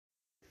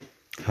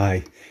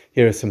Hi,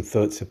 here are some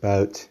thoughts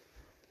about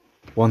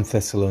 1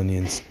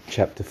 Thessalonians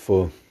chapter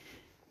 4.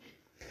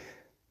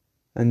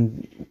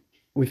 And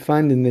we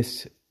find in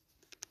this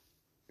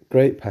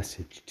great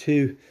passage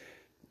two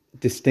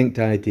distinct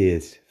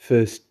ideas.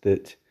 First,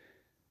 that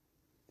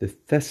the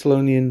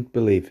Thessalonian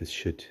believers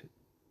should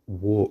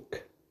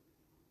walk,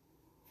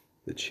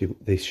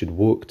 they should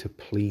walk to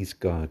please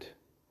God.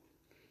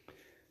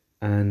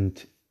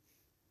 And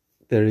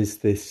there is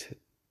this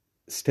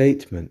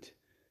statement,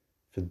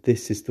 for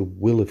this is the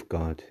will of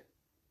God,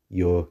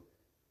 your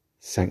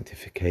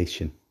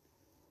sanctification.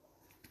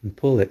 And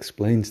Paul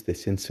explains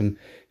this in some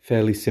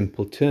fairly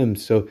simple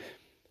terms. So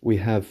we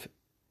have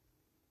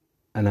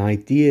an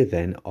idea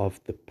then of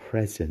the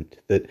present,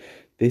 that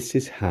this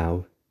is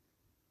how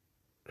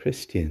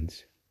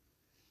Christians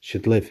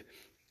should live.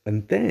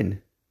 And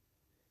then,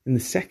 in the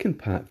second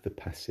part of the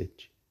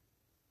passage,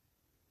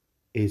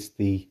 is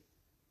the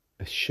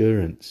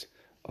assurance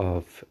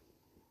of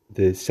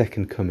the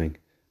second coming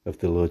of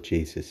the Lord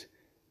Jesus,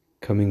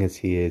 coming as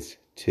he is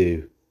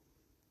to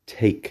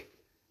take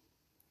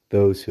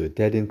those who are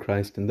dead in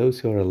Christ and those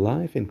who are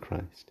alive in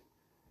Christ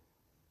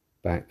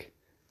back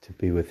to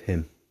be with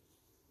him.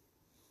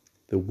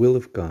 The will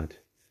of God,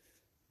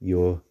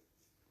 your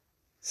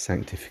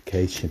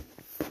sanctification.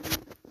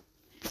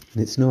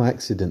 And it's no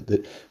accident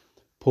that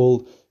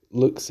Paul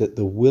looks at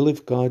the will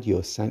of God,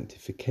 your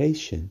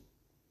sanctification,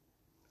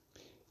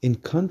 in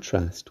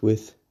contrast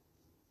with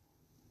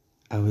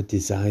our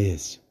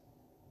desires,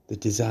 the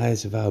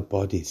desires of our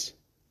bodies.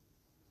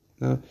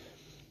 Now,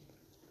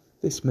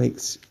 this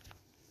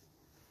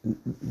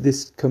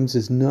comes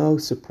as no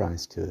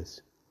surprise to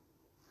us,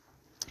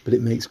 but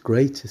it makes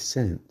greater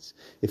sense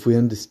if we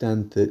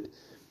understand that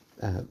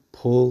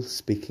Paul,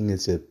 speaking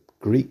as a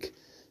Greek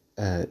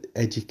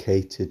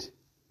educated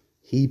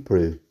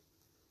Hebrew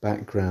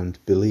background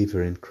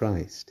believer in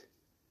Christ,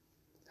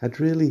 had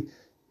really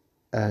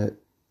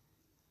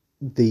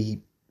the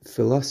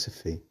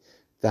philosophy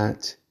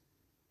that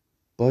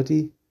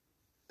body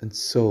and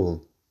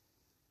soul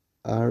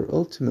are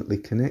ultimately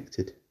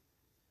connected,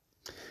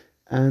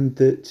 and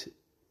that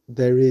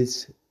there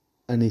is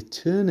an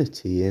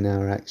eternity in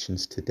our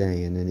actions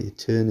today, and an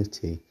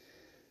eternity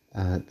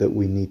that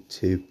we need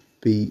to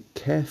be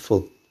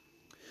careful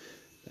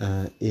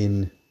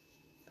in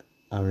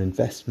our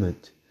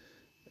investment,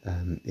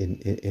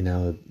 in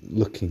our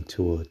looking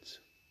towards.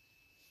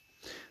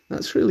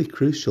 That's really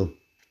crucial.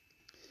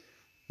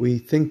 We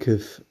think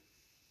of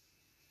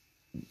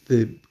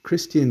the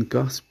Christian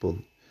gospel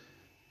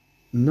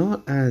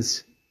not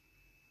as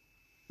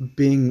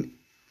being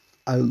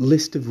a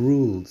list of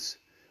rules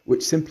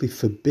which simply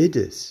forbid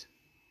us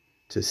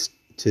to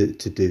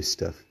do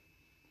stuff.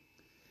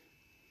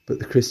 But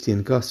the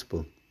Christian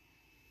gospel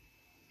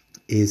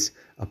is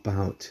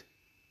about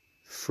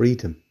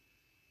freedom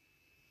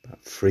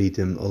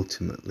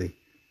ultimately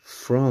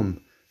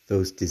from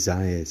those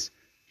desires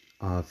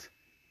of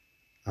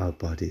our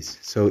bodies.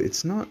 So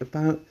it's not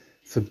about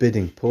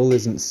forbidding. Paul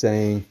isn't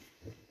saying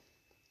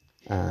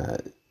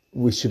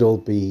we should all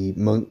be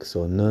monks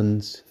or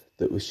nuns,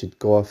 that we should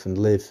go off and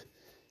live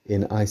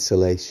in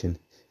isolation.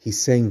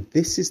 He's saying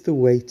this is the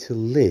way to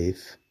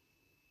live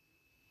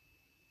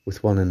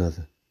with one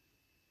another.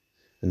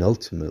 And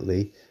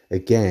ultimately,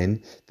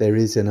 again, there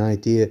is an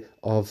idea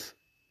of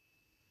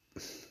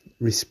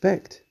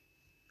respect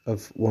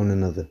of one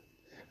another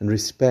and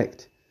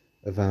respect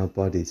of our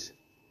bodies.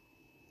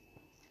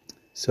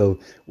 So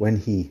when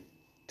he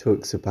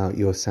talks about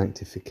your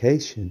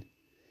sanctification,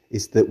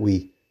 is that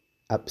we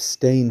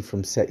abstain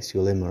from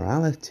sexual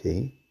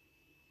immorality,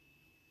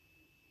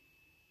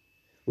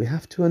 we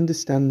have to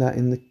understand that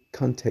in the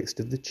context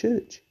of the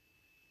church.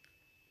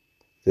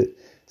 That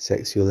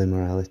sexual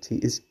immorality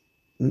is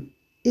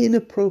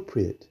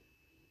inappropriate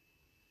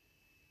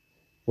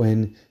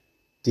when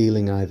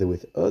dealing either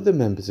with other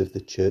members of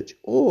the church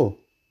or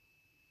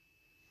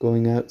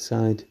going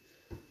outside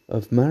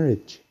of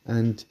marriage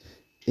and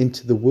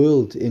into the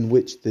world in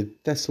which the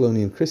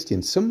Thessalonian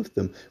Christians, some of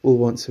them, will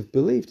once have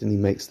believed. And he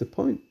makes the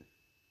point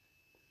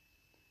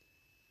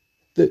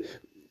that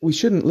we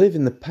shouldn't live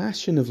in the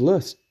passion of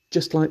lust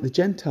just like the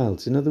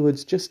Gentiles. In other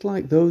words, just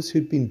like those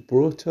who'd been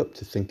brought up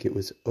to think it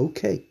was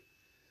okay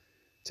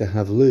to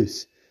have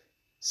loose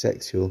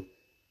sexual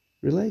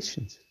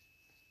relations.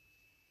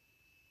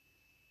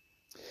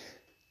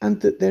 And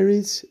that there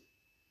is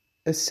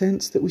a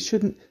sense that we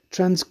shouldn't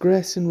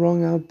transgress and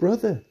wrong our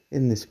brother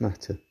in this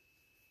matter.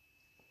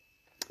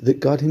 That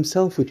God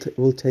himself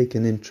will take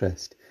an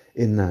interest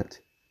in that,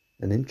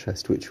 an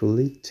interest which will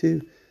lead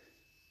to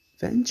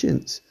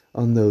vengeance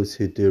on those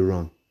who do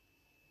wrong.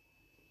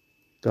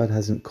 God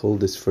hasn't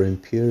called us for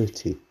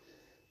impurity,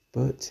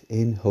 but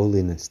in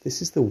holiness.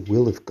 This is the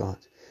will of God,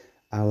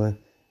 our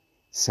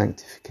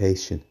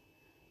sanctification.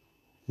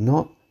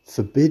 Not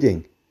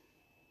forbidding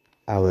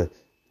our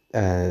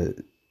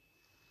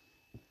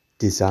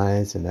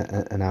desires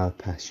and our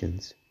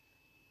passions,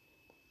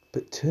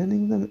 but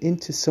turning them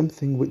into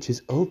something which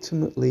is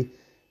ultimately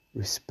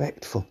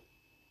respectful,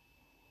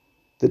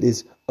 that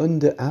is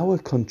under our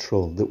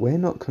control, that we're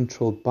not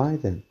controlled by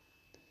them,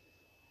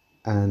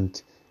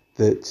 and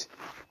that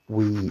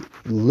we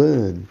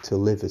learn to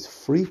live as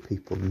free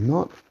people,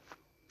 not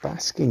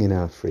basking in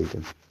our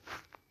freedom,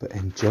 but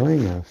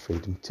enjoying our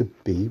freedom to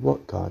be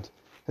what God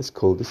has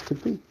called us to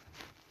be,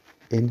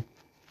 in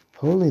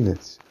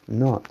holiness,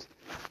 not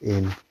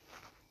in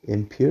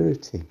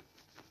impurity.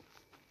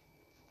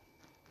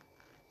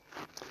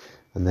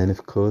 And then,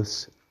 of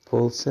course,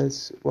 Paul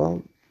says,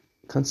 well,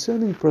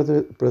 concerning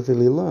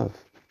brotherly love,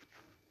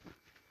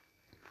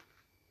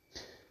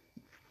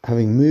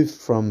 having moved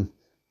from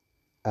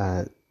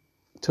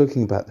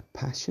talking about the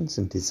passions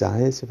and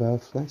desires of our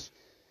flesh,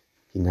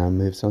 he now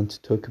moves on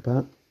to talk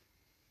about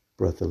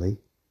brotherly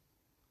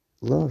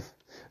love.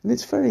 And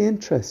it's very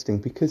interesting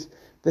because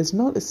there's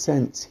not a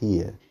sense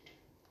here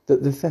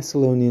that the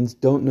Thessalonians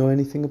don't know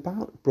anything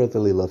about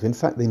brotherly love. In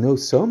fact, they know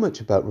so much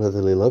about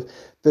brotherly love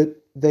that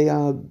they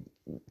are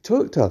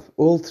talked of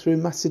all through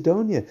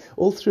Macedonia,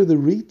 all through the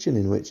region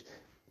in which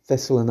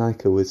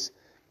Thessalonica was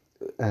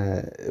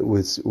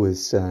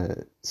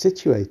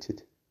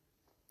situated.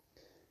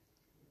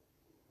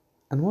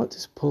 And what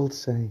does Paul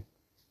say?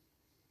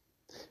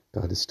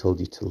 God has told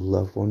you to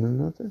love one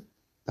another.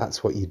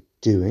 That's what you're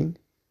doing.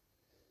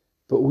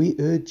 But we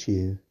urge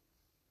you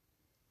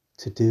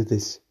to do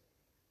this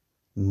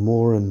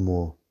more and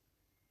more.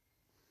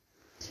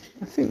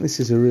 I think this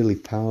is a really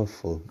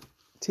powerful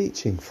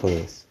teaching for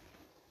us.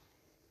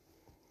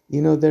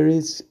 You know, there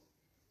is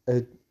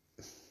a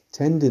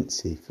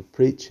tendency for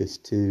preachers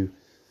to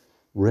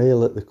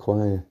rail at the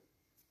choir,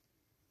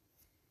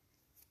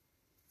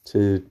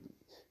 to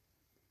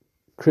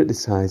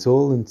criticize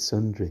all and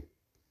sundry.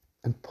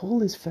 And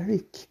Paul is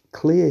very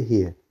clear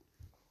here.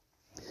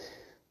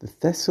 The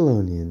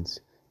Thessalonians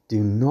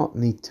do not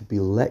need to be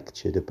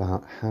lectured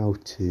about how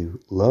to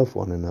love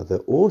one another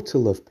or to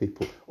love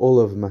people all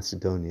over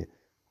Macedonia.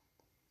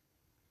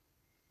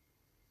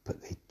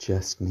 But they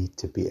just need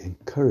to be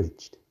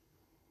encouraged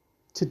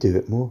to do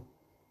it more.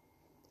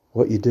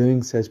 What you're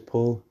doing, says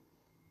Paul,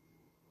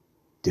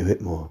 do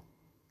it more.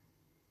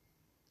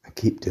 And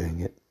keep doing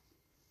it.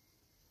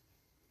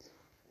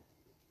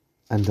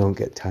 And don't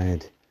get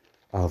tired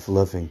of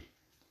loving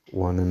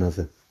one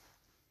another.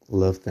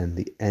 Love then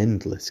the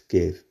endless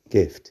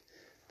gift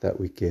that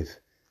we give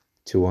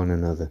to one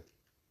another.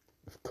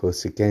 Of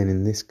course, again,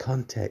 in this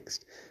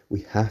context,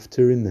 we have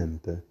to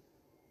remember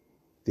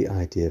the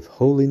idea of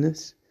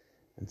holiness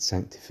and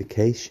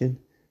sanctification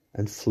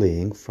and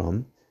fleeing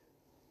from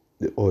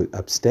or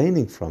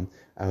abstaining from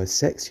our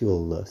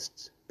sexual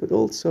lusts, but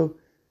also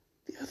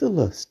the other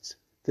lusts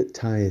that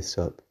tie us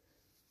up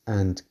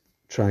and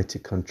try to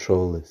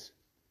control us.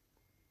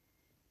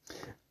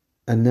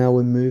 And now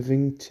we're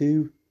moving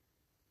to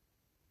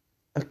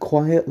a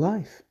quiet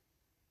life,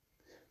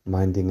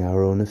 minding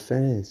our own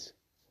affairs,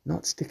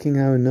 not sticking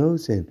our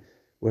nose in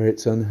where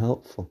it's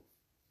unhelpful,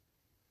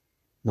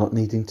 not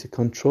needing to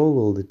control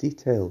all the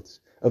details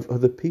of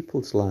other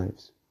people's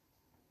lives,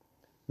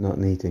 not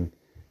needing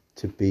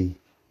to be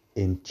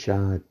in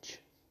charge,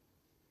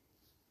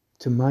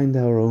 to mind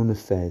our own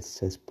affairs,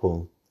 says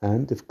Paul,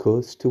 and of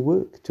course to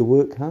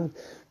work hard.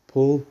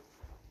 Paul,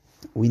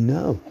 we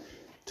know,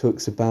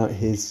 talks about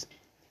his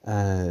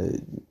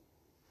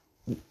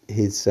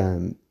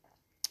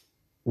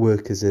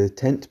work as a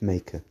tent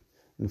maker.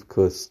 And of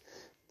course,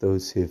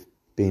 those who've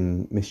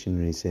been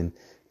missionaries in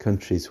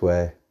countries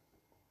where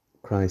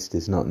Christ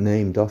is not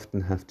named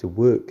often have to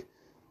work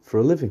for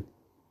a living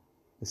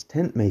as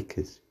tent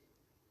makers.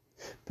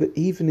 But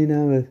even in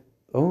our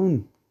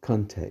own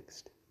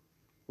context,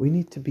 we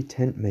need to be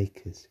tent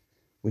makers.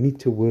 We need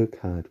to work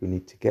hard. We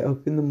need to get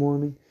up in the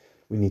morning.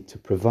 We need to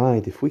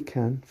provide, if we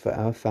can, for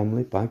our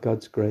family by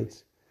God's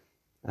grace.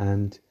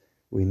 And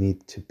we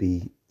need to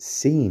be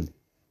seen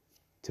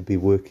to be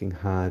working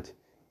hard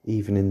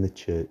even in the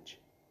church.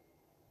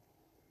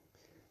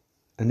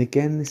 And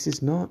again, this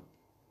is not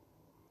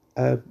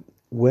a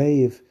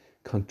way of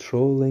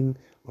controlling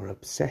or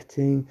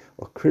upsetting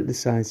or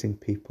criticizing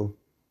people.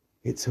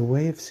 It's a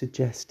way of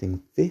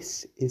suggesting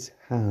this is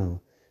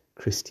how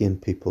Christian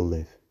people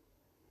live.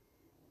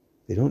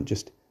 They don't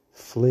just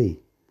flee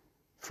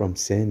from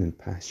sin and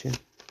passion.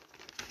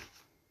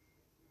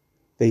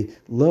 They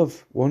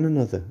love one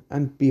another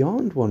and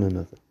beyond one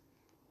another.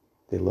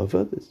 They love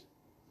others.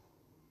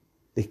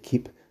 They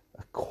keep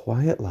a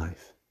quiet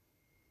life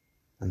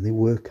and they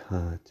work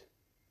hard.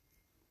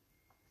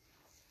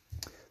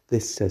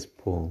 This, says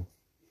Paul,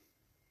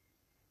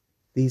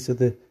 these are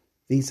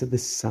the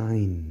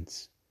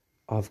signs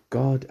of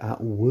God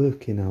at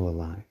work in our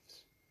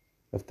lives,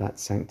 of that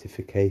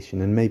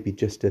sanctification. And maybe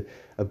just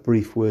a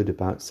brief word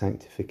about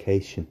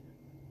sanctification.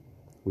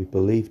 We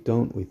believe,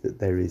 don't we, that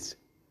there is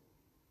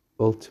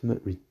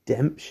ultimate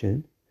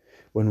redemption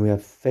when we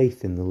have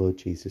faith in the Lord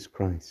Jesus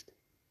Christ,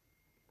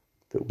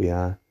 that we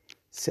are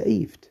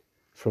saved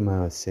from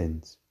our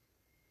sins,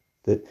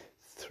 that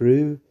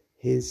through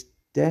his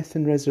death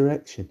and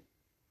resurrection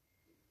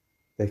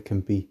there can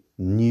be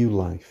new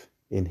life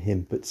in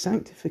him. But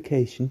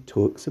sanctification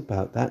talks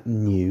about that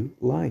new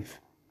life,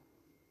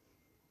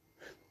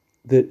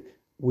 that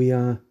we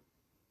are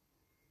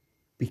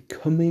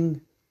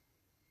becoming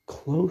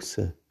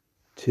closer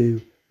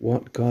to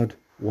what God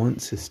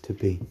wants us to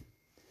be.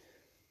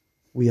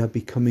 We are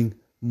becoming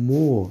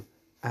more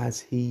as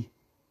He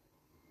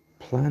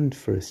planned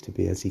for us to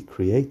be, as He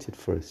created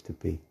for us to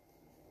be.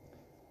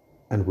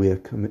 And we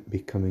are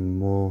becoming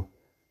more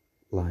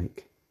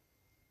like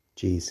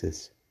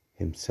Jesus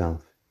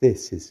Himself.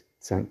 This is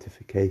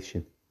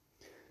sanctification.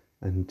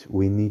 And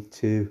we need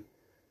to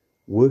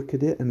work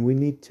at it, and we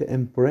need to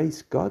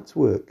embrace God's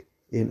work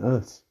in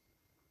us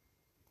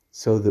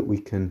so that we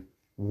can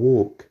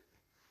walk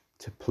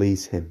to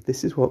please Him.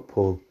 This is what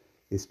Paul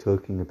is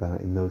talking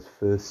about in those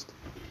first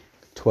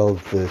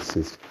 12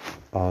 verses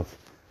of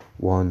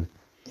 1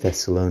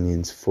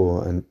 Thessalonians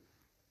 4. And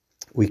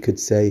we could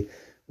say,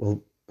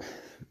 well,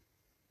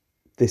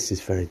 this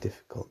is very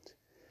difficult.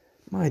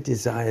 My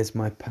desires,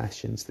 my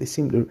passions, they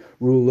seem to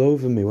rule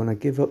over me. When I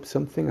give up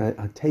something,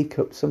 I take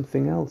up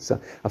something else.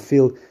 I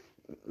feel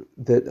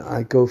that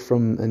I go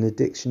from an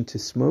addiction to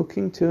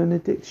smoking to an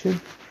addiction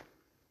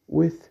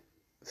with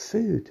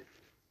food.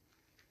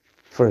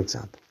 For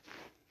example,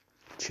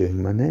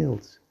 chewing my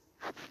nails.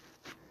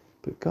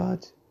 But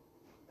God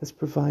has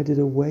provided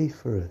a way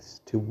for us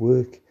to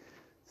work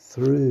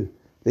through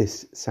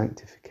this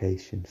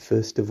sanctification.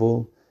 First of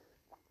all,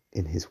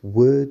 in His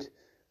Word,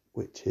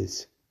 which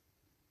is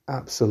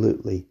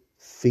absolutely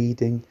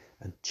feeding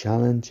and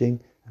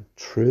challenging and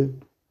true.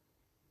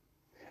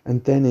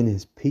 And then in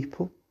His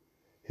people,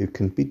 who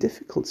can be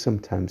difficult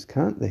sometimes,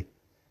 can't they?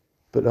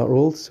 But are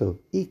also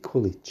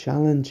equally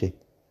challenging.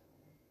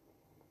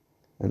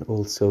 And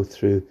also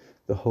through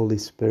the Holy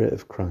Spirit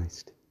of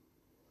Christ,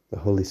 the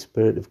Holy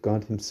Spirit of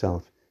God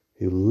Himself,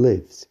 who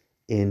lives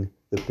in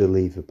the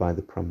believer by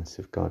the promise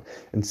of God.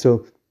 And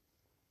so,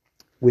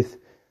 with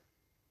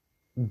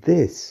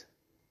this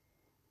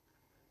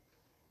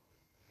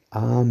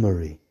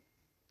armory,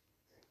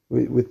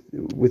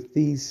 with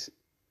these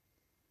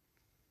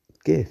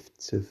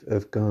gifts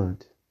of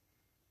God,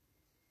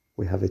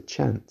 we have a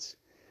chance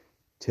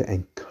to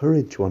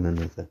encourage one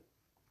another,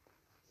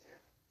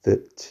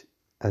 that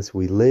as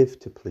we live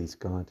to please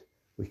God,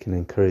 we can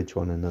encourage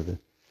one another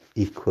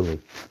equally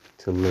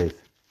to live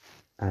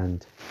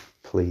and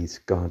please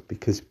God.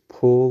 Because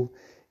Paul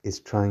is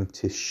trying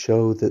to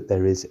show that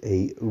there is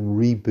a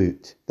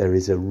reboot, there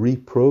is a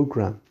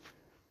reprogram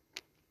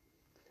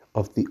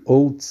of the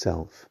old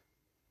self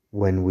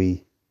when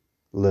we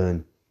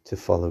learn to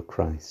follow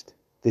Christ.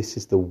 This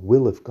is the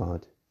will of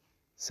God,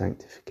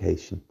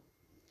 sanctification.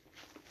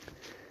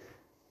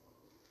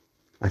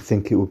 I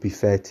think it would be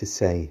fair to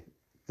say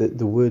that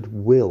the word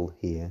will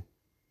here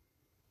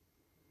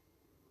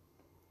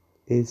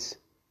is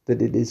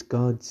that it is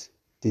God's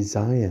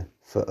desire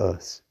for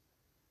us.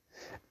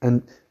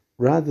 And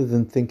rather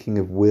than thinking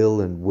of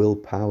will and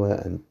willpower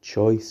and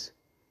choice,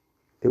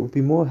 it would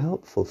be more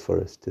helpful for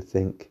us to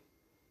think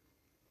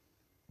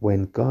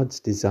when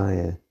God's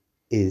desire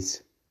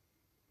is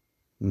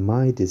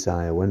my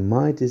desire, when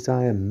my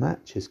desire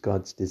matches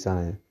God's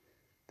desire,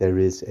 there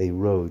is a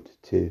road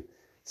to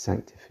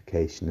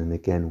sanctification. And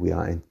again, we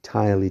are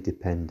entirely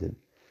dependent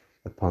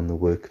upon the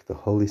work of the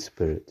Holy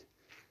Spirit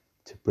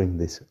to bring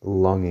this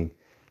longing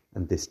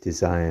and this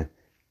desire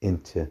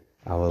into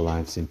our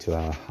lives, into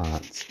our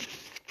hearts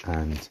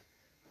and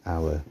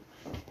our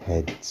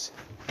heads.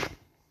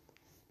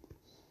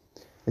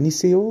 And you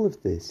see, all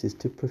of this is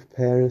to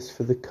prepare us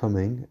for the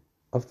coming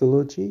of the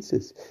Lord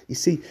Jesus. You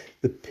see,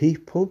 the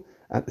people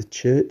at the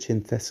church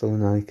in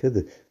Thessalonica,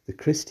 the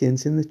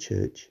Christians in the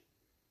church,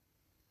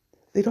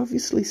 they'd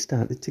obviously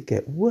started to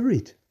get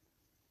worried.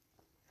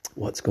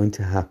 What's going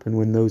to happen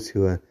when those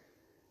who are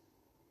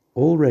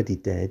already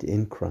dead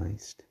in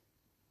Christ,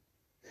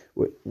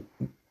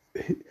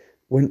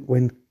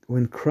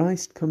 when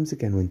Christ comes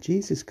again, when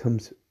Jesus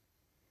comes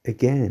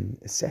again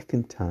a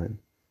second time,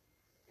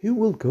 who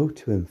will go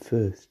to Him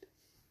first?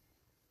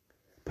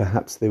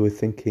 Perhaps they were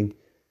thinking,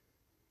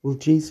 will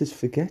Jesus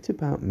forget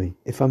about me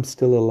if I'm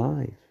still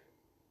alive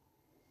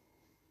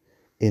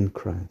in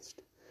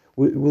Christ?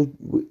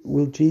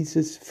 Will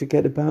Jesus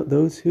forget about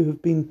those who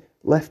have been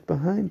left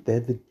behind? They're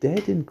the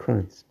dead in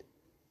Christ.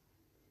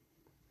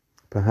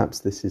 Perhaps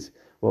this is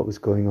what was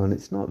going on.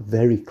 It's not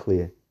very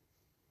clear.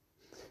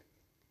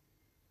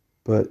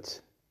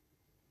 But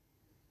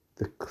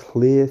the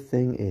clear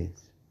thing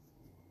is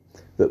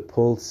that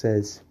Paul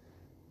says,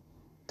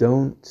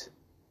 don't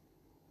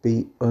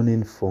be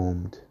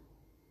uninformed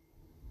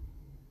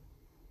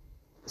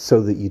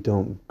so that you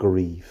don't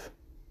grieve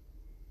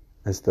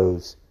as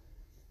those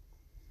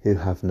who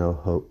have no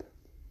hope.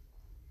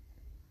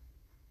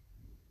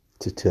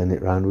 To turn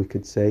it round, we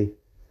could say,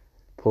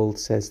 Paul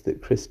says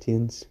that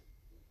Christians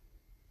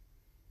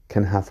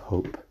can have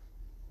hope,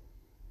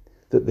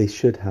 that they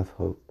should have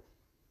hope.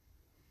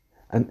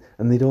 And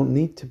they don't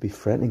need to be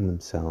fretting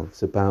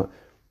themselves about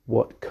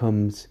what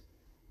comes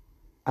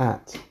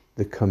at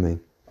the coming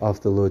of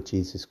the Lord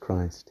Jesus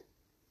Christ.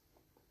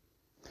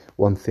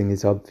 One thing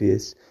is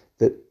obvious,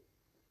 that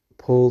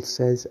Paul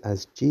says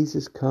as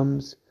Jesus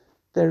comes,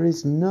 there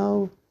is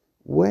no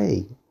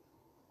way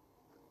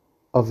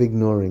of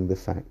ignoring the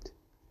fact.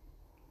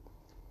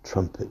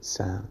 Trumpets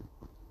sound,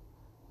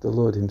 the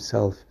Lord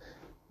himself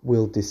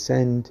will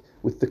descend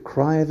with the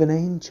cry of an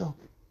angel,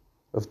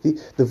 of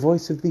the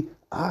voice of the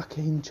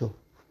archangel,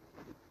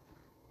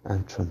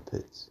 and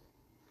trumpets.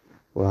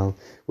 Well,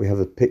 we have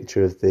a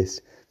picture of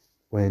this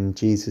when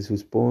Jesus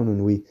was born,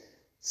 and we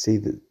see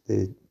that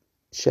the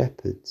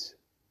shepherds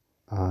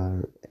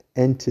are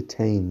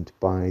entertained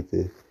by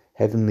the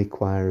heavenly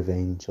choir of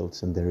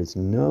angels, and there is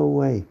no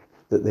way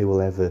that they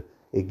will ever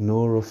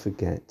ignore or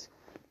forget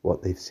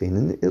what they've seen.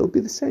 And it'll be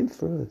the same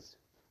for us.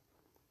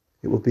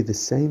 It will be the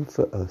same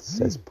for us,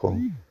 says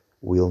Paul.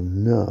 We'll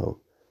know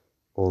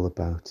all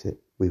about it.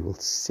 We will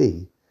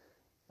see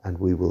and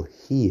we will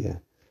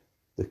hear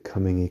the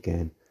coming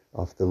again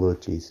of the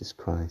Lord Jesus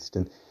Christ.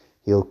 And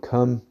he'll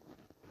come,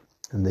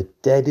 and the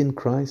dead in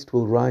Christ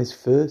will rise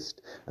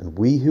first, and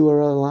we who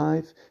are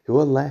alive, who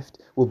are left,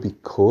 will be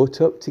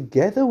caught up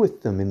together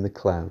with them in the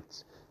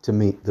clouds to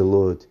meet the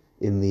Lord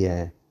in the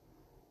air.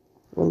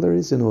 Well, there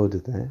is an order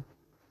there.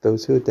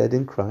 Those who are dead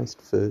in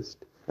Christ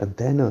first, and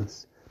then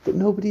us. But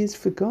nobody is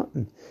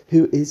forgotten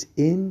who is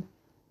in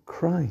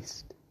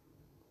Christ.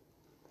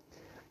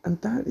 And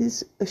that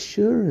is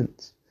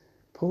assurance.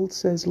 Paul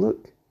says,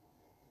 look,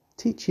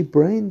 teach your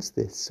brains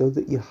this so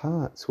that your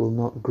hearts will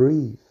not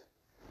grieve.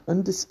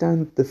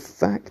 Understand the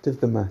fact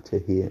of the matter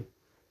here,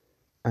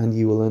 and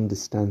you will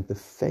understand the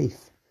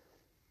faith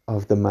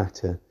of the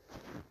matter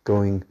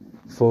going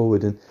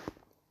forward. And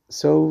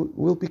so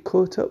we'll be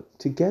caught up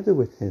together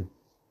with him.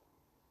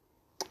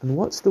 And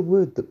what's the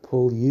word that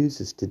Paul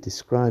uses to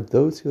describe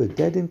those who are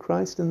dead in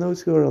Christ and those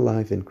who are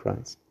alive in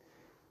Christ?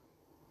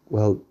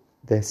 Well,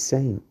 they're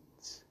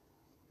saints.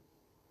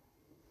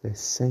 They're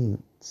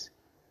saints.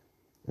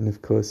 And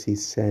of course he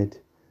said,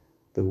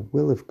 the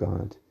will of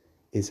God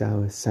is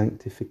our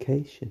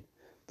sanctification.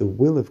 The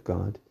will of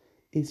God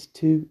is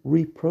to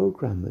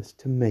reprogram us,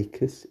 to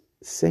make us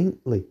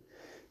saintly,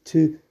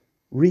 to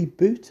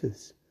reboot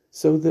us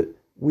so that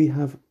we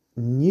have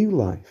new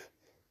life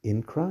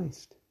in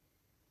Christ.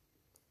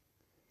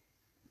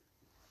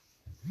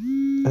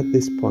 At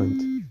this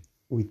point,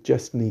 we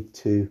just need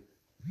to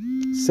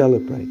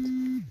celebrate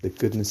the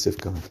goodness of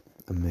God,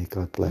 and may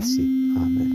God bless you. Amen.